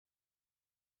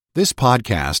This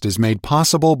podcast is made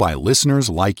possible by listeners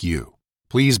like you.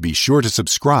 Please be sure to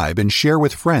subscribe and share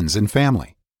with friends and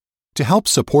family. To help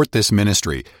support this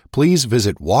ministry, please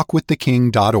visit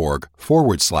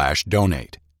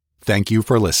walkwiththeking.org/donate. Thank you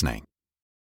for listening.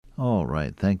 All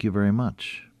right, thank you very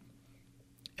much.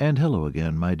 And hello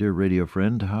again, my dear radio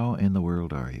friend. How in the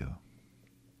world are you?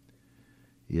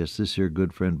 Yes, this is your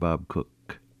good friend Bob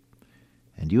Cook.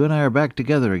 And you and I are back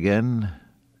together again,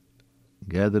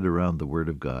 gathered around the Word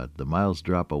of God. The miles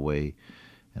drop away,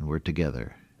 and we're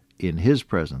together in His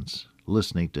presence,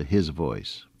 listening to His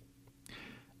voice.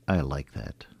 I like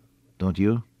that. Don't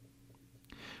you?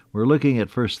 We're looking at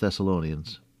 1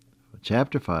 Thessalonians,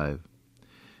 chapter 5.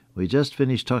 We just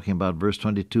finished talking about verse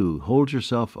 22. Hold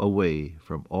yourself away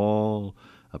from all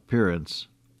appearance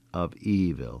of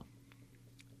evil.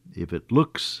 If it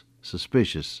looks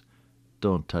suspicious,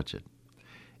 don't touch it.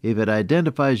 If it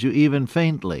identifies you even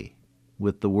faintly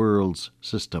with the world's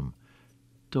system,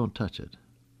 don't touch it.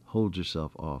 Hold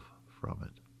yourself off from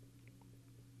it.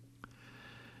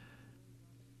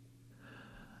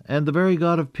 And the very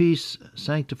God of peace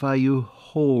sanctify you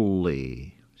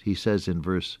wholly, he says in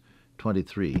verse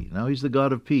 23. Now he's the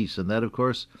God of peace, and that, of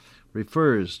course,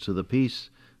 refers to the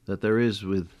peace that there is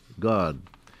with God.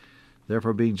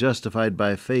 Therefore, being justified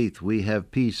by faith, we have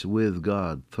peace with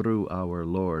God through our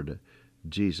Lord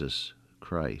Jesus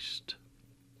Christ.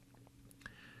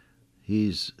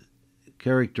 He's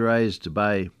characterized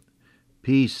by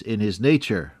peace in his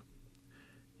nature.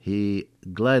 He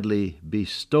gladly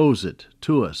bestows it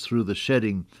to us through the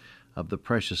shedding of the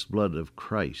precious blood of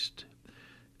Christ.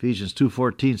 Ephesians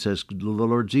 2:14 says, the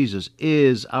Lord Jesus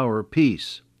is our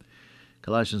peace.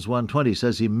 Colossians 1:20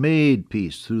 says he made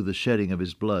peace through the shedding of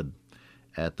his blood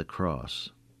at the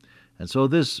cross. And so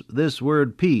this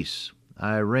word peace,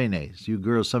 Irene,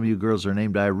 some of you girls are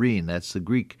named Irene. That's the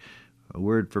Greek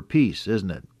word for peace,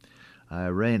 isn't it?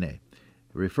 Irene. It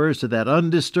refers to that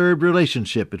undisturbed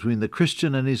relationship between the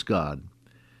Christian and his God,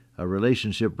 a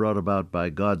relationship brought about by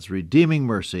God's redeeming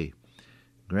mercy,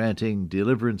 granting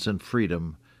deliverance and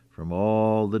freedom from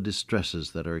all the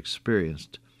distresses that are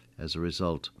experienced as a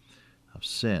result of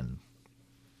sin.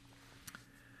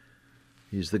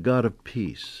 He's the God of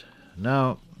peace.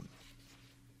 Now,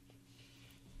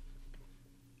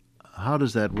 how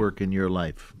does that work in your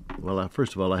life? Well,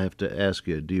 first of all, I have to ask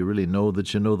you, do you really know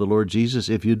that you know the Lord Jesus?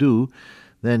 If you do,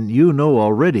 then you know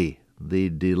already the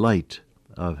delight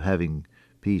of having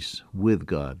peace with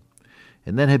God.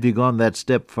 And then have you gone that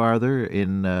step farther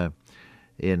in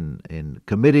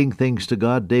committing things to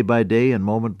God day by day and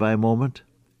moment by moment?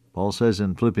 Paul says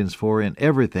in Philippians 4, in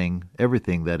everything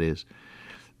that is,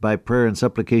 by prayer and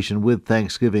supplication with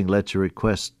thanksgiving let your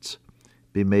requests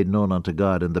be made known unto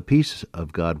God, and the peace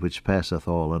of God, which passeth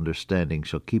all understanding,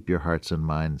 shall keep your hearts and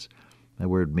minds. That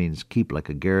word means keep, like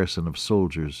a garrison of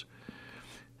soldiers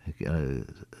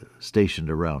stationed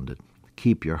around it.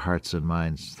 Keep your hearts and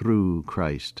minds through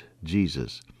Christ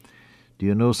Jesus. Do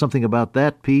you know something about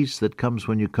that peace that comes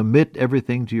when you commit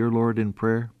everything to your Lord in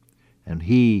prayer, and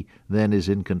He then is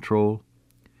in control?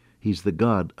 He's the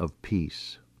God of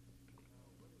peace.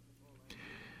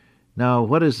 Now,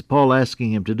 what is Paul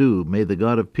asking him to do? May the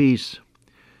God of peace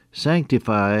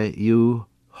sanctify you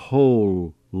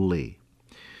wholly.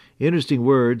 Interesting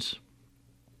words.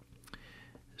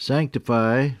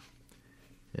 Sanctify,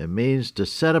 it means to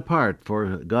set apart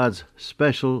for God's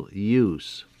special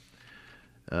use.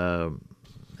 Well,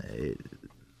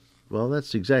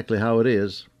 that's exactly how it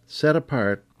is. Set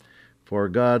apart for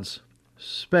God's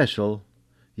special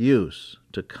use,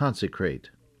 to consecrate.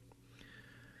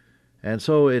 And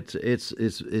so it's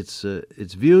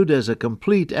viewed as a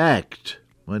complete act.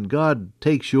 When God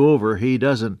takes you over, He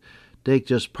doesn't take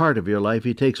just part of your life,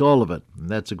 He takes all of it. And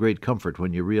that's a great comfort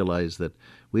when you realize that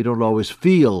we don't always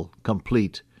feel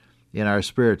complete in our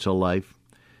spiritual life.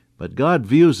 But God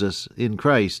views us in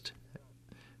Christ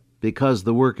because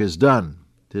the work is done.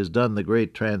 'Tis done, the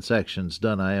great transaction's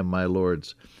done. I am my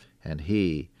Lord's, and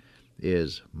He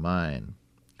is mine.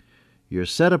 You're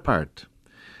set apart.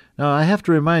 Now, I have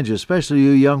to remind you, especially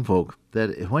you young folk,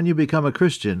 that when you become a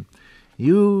Christian,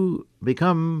 you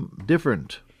become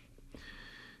different.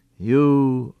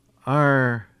 You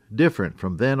are different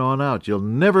from then on out. You'll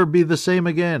never be the same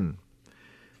again.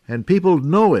 And people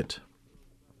know it,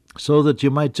 so that you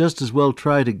might just as well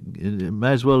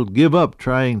might as well give up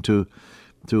trying to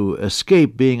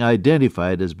escape being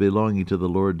identified as belonging to the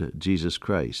Lord Jesus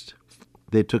Christ.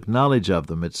 They took knowledge of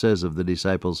them. It says of the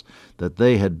disciples that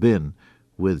they had been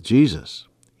with Jesus.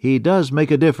 He does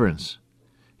make a difference.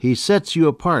 He sets you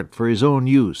apart for His own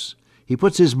use. He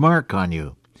puts His mark on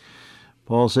you.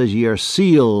 Paul says, ye are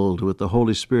sealed with the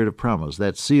Holy Spirit of promise.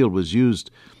 That seal was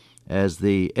used as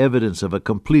the evidence of a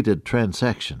completed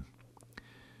transaction,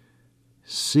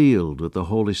 sealed with the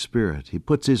Holy Spirit. He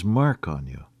puts His mark on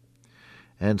you.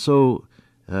 And so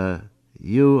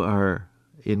you are,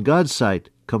 in God's sight,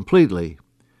 completely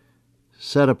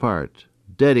set apart,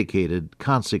 dedicated,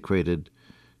 consecrated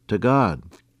to God.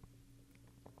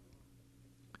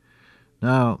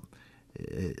 Now,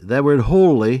 that word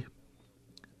holy,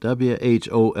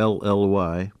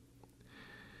 W-H-O-L-L-Y,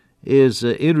 is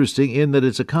interesting in that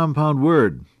it's a compound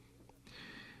word.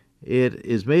 It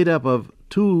is made up of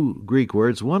two Greek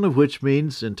words, one of which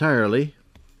means entirely,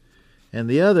 and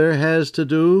the other has to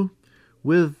do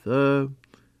with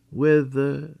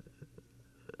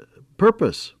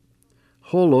purpose.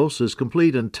 Holos is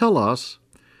complete, and telos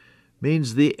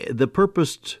means the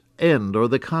purposed end or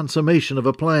the consummation of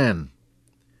a plan.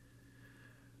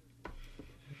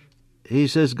 He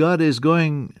says God is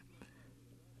going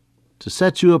to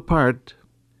set you apart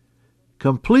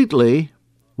completely,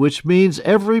 which means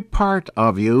every part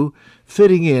of you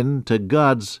fitting in to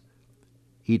God's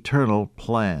eternal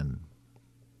plan.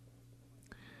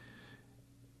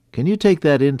 Can you take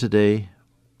that in today?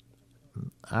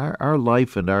 Our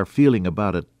life and our feeling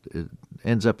about it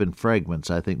ends up in fragments,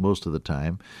 I think, most of the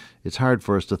time. It's hard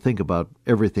for us to think about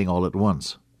everything all at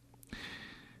once.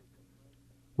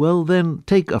 Well, then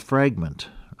take a fragment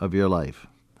of your life.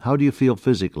 How do you feel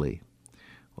physically?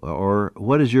 Or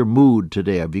what is your mood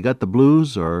today? Have you got the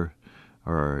blues, or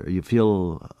you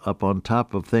feel up on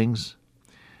top of things?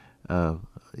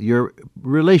 Your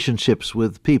relationships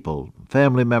with people,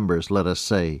 family members, let us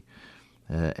say,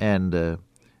 and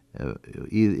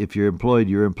if you're employed,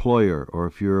 your employer, or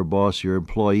if you're a boss, your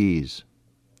employees.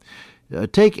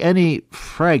 Take any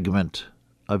fragment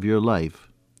of your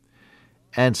life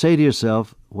and say to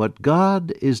yourself, what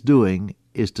God is doing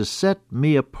is to set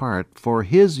me apart for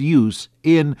His use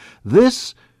in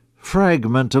this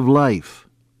fragment of life,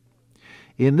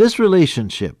 in this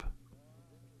relationship.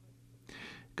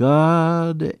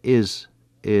 God is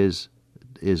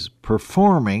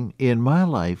performing in my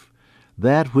life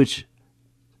that which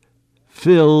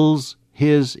fills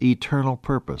His eternal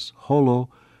purpose, holo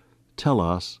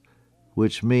telos,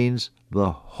 which means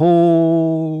the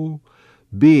whole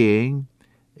being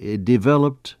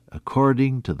developed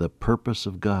according to the purpose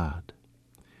of God.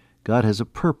 God has a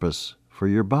purpose for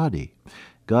your body.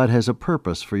 God has a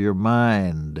purpose for your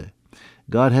mind.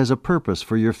 God has a purpose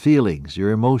for your feelings, your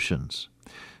emotions.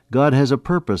 God has a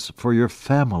purpose for your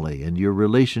family and your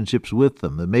relationships with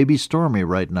them. It may be stormy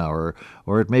right now,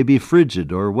 or it may be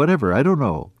frigid, or whatever, I don't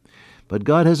know. But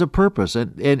God has a purpose,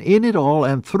 and in it all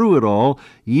and through it all,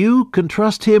 you can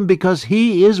trust Him because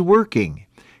He is working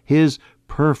His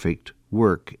perfect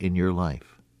work in your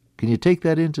life. Can you take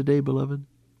that in today, beloved?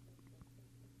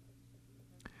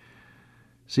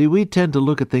 See, we tend to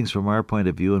look at things from our point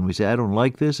of view, and we say, I don't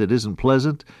like this, it isn't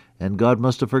pleasant, and God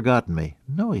must have forgotten me.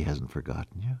 No, He hasn't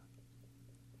forgotten you.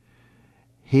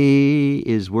 He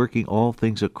is working all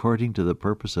things according to the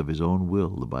purpose of His own will,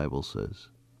 the Bible says.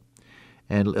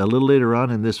 And a little later on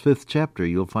in this 5th chapter,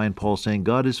 you'll find Paul saying,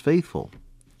 God is faithful.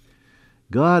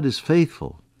 God is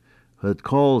faithful, that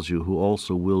calls you, who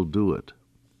also will do it.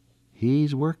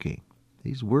 He's working.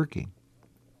 He's working.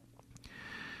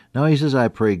 Now he says, I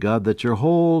pray, God, that your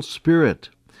whole spirit,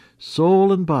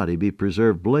 soul, and body be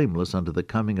preserved blameless unto the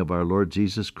coming of our Lord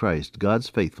Jesus Christ. God's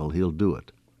faithful. He'll do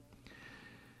it.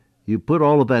 You put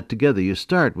all of that together. You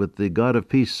start with the God of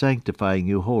peace sanctifying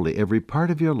you wholly, every part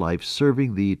of your life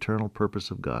serving the eternal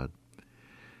purpose of God.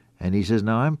 And he says,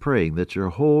 now I'm praying that your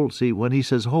whole, see, when he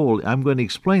says whole, I'm going to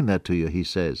explain that to you, he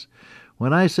says.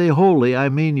 When I say holy, I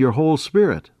mean your whole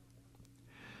spirit,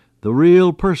 the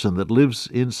real person that lives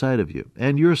inside of you,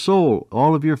 and your soul,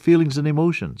 all of your feelings and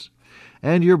emotions,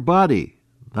 and your body,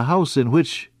 the house in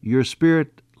which your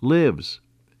spirit lives,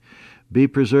 be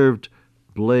preserved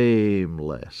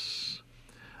blameless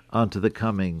unto the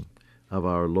coming of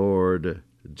our Lord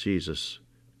Jesus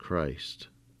Christ.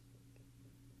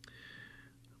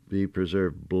 Be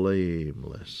preserved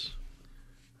blameless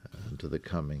unto the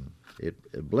coming.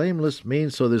 Blameless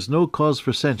means so there's no cause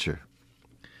for censure.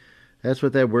 That's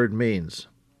what that word means.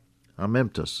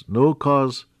 Amemptos, no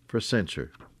cause for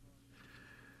censure.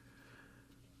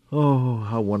 Oh,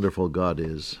 how wonderful God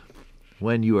is.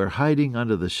 When you are hiding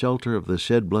under the shelter of the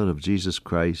shed blood of Jesus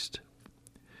Christ,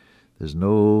 there's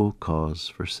no cause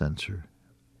for censure.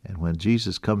 And when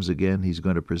Jesus comes again, He's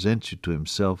going to present you to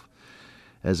Himself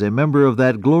as a member of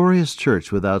that glorious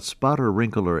church without spot or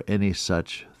wrinkle or any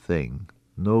such thing.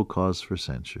 No cause for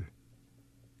censure.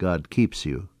 God keeps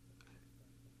you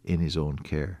in His own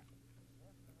care.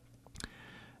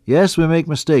 Yes, we make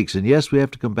mistakes, and yes, we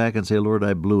have to come back and say, Lord,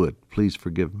 I blew it. Please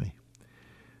forgive me.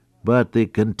 But the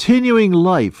continuing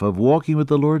life of walking with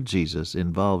the Lord Jesus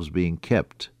involves being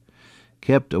kept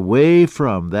away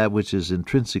from that which is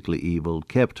intrinsically evil,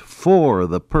 kept for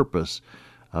the purpose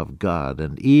of God,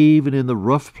 and even in the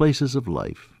rough places of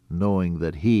life, knowing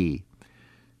that He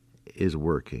is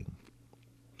working.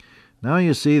 Now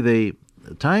you see the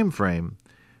time frame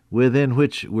within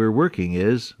which we're working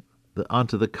is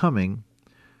unto the coming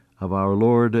of our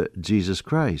Lord Jesus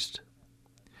Christ.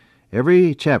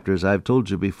 Every chapter, as I've told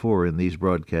you before in these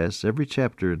broadcasts, every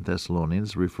chapter in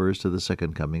Thessalonians refers to the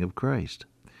second coming of Christ.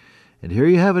 And here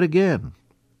you have it again.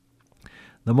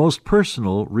 The most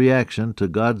personal reaction to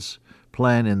God's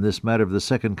plan in this matter of the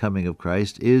second coming of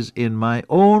Christ is in my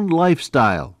own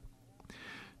lifestyle.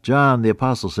 John the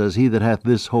Apostle says, "He that hath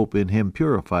this hope in him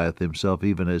purifieth himself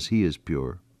even as he is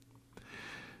pure."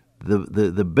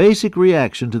 The basic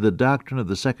reaction to the doctrine of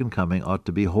the second coming ought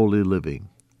to be holy living.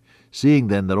 Seeing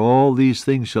then that all these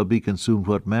things shall be consumed,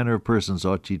 what manner of persons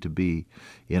ought ye to be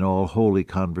in all holy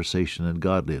conversation and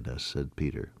godliness, said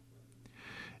Peter.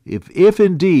 If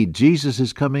indeed Jesus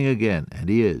is coming again, and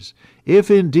He is,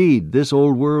 if indeed this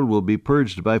old world will be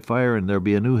purged by fire and there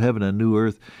be a new heaven and new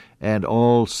earth, and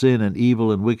all sin and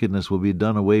evil and wickedness will be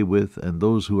done away with, and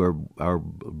those who are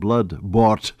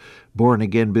blood-bought,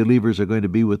 born-again believers are going to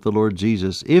be with the Lord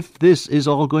Jesus, if this is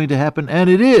all going to happen, and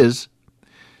it is,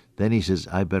 then He says,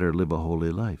 I better live a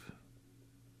holy life.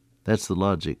 That's the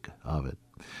logic of it.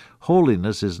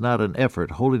 Holiness is not an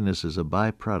effort. Holiness is a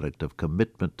byproduct of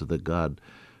commitment to the God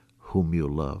whom you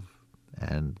love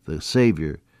and the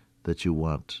Savior that you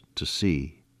want to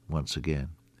see once again.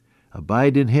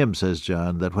 Abide in Him, says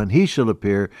John, that when He shall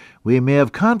appear, we may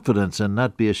have confidence and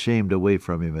not be ashamed away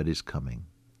from Him at His coming.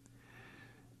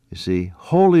 You see,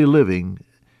 holy living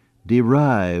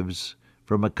derives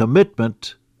from a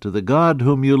commitment to the God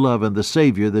whom you love and the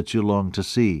Savior that you long to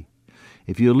see.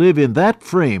 If you live in that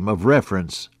frame of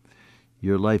reference,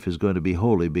 your life is going to be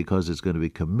holy because it's going to be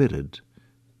committed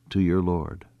to your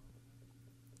Lord.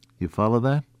 You follow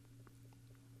that?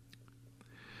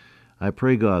 I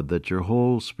pray, God, that your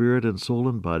whole spirit and soul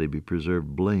and body be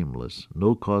preserved blameless,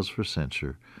 no cause for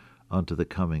censure, unto the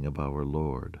coming of our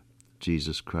Lord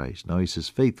Jesus Christ. Now He says,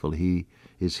 faithful He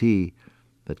is He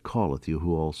that calleth you,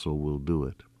 who also will do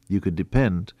it. You can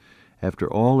depend,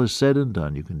 after all is said and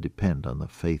done, you can depend on the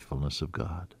faithfulness of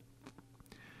God.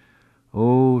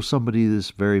 Oh, somebody this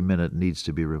very minute needs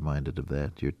to be reminded of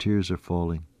that. Your tears are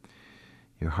falling.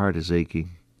 Your heart is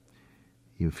aching.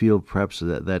 You feel perhaps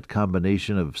that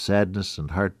combination of sadness and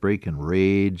heartbreak and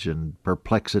rage and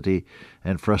perplexity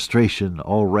and frustration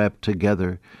all wrapped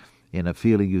together in a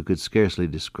feeling you could scarcely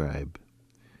describe.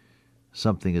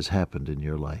 Something has happened in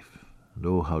your life, and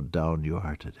oh, how down you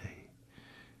are today.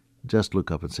 Just look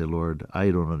up and say, Lord,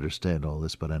 I don't understand all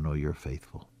this, but I know you're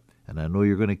faithful, and I know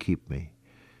you're going to keep me,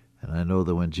 and I know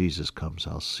that when Jesus comes,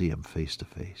 I'll see Him face to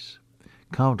face.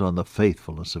 Count on the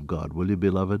faithfulness of God, will you,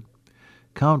 beloved?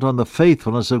 Count on the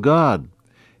faithfulness of God.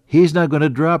 He's not going to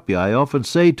drop you. I often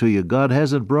say to you, God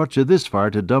hasn't brought you this far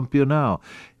to dump you now.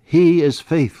 He is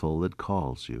faithful that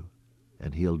calls you,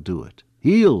 and He'll do it.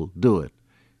 He'll do it.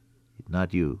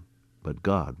 Not you, but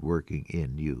God working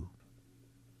in you.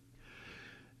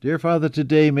 Dear Father,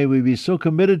 today may we be so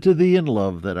committed to Thee in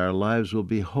love that our lives will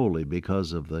be holy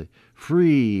because of the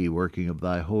free working of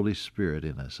Thy Holy Spirit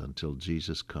in us until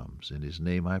Jesus comes. In His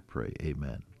name I pray.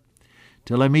 Amen.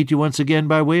 Till I meet you once again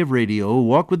by way of radio,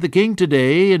 walk with the King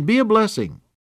today and be a blessing.